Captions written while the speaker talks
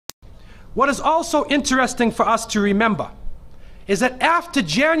What is also interesting for us to remember is that after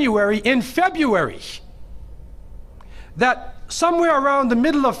January, in February, that somewhere around the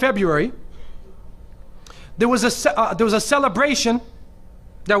middle of February, there was a celebration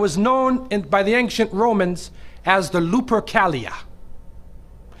that was known by the ancient Romans as the Lupercalia.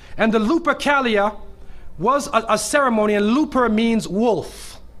 And the Lupercalia was a ceremony, and luper means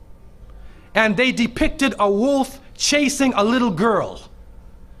wolf. And they depicted a wolf chasing a little girl.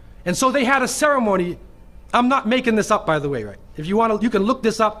 And so they had a ceremony. I'm not making this up, by the way, right? If you want to, you can look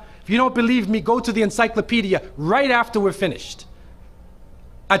this up. If you don't believe me, go to the encyclopedia right after we're finished.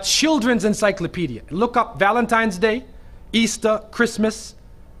 A children's encyclopedia. Look up Valentine's Day, Easter, Christmas,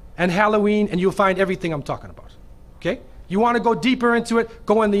 and Halloween, and you'll find everything I'm talking about. Okay? You want to go deeper into it,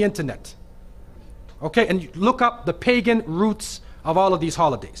 go on the internet. Okay? And you look up the pagan roots of all of these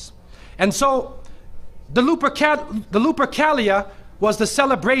holidays. And so, the Lupercalia was the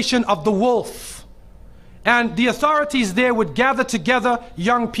celebration of the wolf. And the authorities there would gather together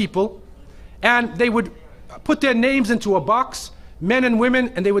young people, and they would put their names into a box, men and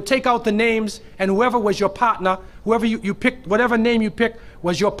women, and they would take out the names, and whoever was your partner, whoever you picked, whatever name you picked,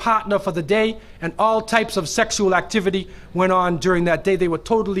 was your partner for the day, and all types of sexual activity went on during that day. They were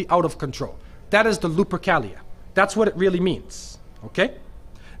totally out of control. That is the Lupercalia. That's what it really means. Okay?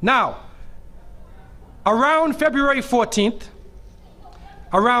 Now, around February 14th,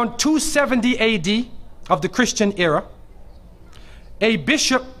 around 270 AD of the Christian era, a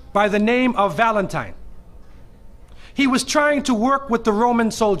bishop by the name of Valentine, he was trying to work with the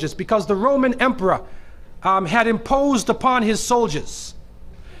Roman soldiers because the Roman emperor had imposed upon his soldiers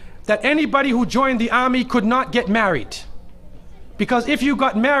that anybody who joined the army could not get married. Because if you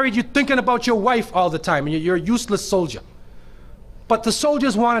got married, you're thinking about your wife all the time, and you're a useless soldier. But the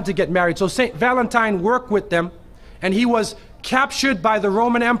soldiers wanted to get married, so St. Valentine worked with them, and he was captured by the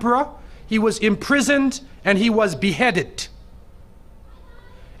Roman emperor, he was imprisoned, and he was beheaded.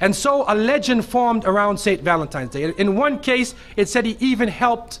 And so a legend formed around St. Valentine's Day. In one case, it said he even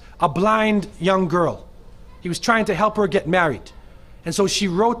helped a blind young girl. He was trying to help her get married. And so she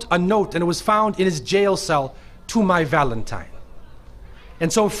wrote a note, and it was found in his jail cell, "To my Valentine."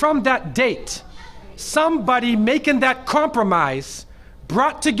 And so from that date, somebody making that compromise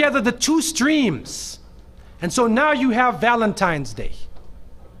brought together the two streams. And so now you have Valentine's Day.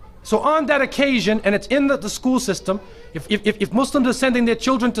 So on that occasion, and it's in the school system, if Muslims are sending their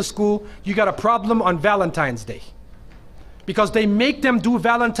children to school, you got a problem on Valentine's Day. Because they make them do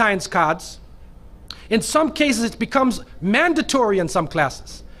Valentine's cards. In some cases, it becomes mandatory in some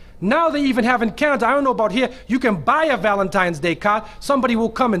classes. Now they even have in Canada, I don't know about here, you can buy a Valentine's Day card. Somebody will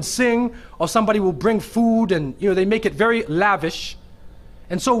come and sing, or somebody will bring food, and they make it very lavish.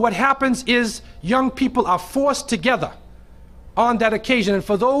 And so what happens is young people are forced together on that occasion. And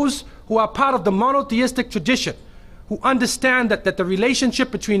for those who are part of the monotheistic tradition, who understand that the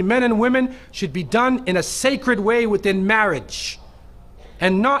relationship between men and women should be done in a sacred way within marriage,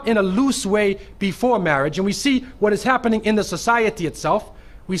 and not in a loose way before marriage. And we see what is happening in the society itself.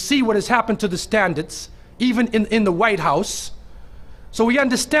 We see what has happened to the standards, even in the White House. So we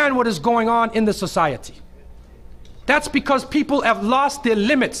understand what is going on in the society. That's because people have lost their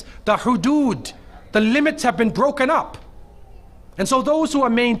limits, the hudud. The limits have been broken up. And so those who are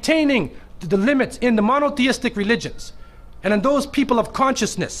maintaining the limits in the monotheistic religions, and in those people of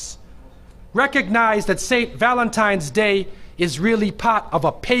consciousness, recognize that St. Valentine's Day is really part of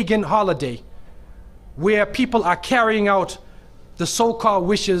a pagan holiday where people are carrying out the so-called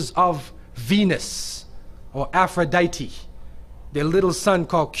wishes of Venus or Aphrodite, their little son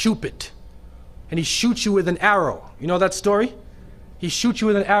called Cupid. And he shoots you with an arrow. You know that story? He shoots you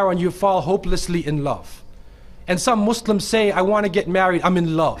with an arrow and you fall hopelessly in love. And some Muslims say, I want to get married, I'm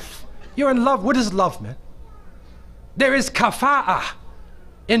in love. You're in love? What is love, man? There is kafa'ah.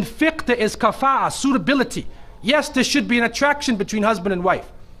 In fiqh, there is kafa'ah, suitability. Yes, there should be an attraction between husband and wife.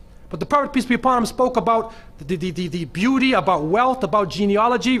 But the Prophet, peace be upon him, spoke about the beauty, about wealth, about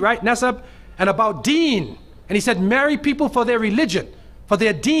genealogy, right, nasab, and about deen. And he said, marry people for their religion, for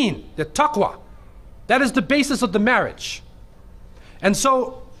their deen, their taqwa. That is the basis of the marriage. And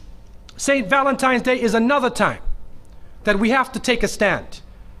so, St. Valentine's Day is another time that we have to take a stand.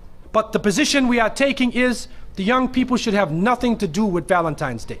 But the position we are taking is the young people should have nothing to do with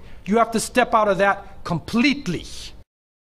Valentine's Day. You have to step out of that completely.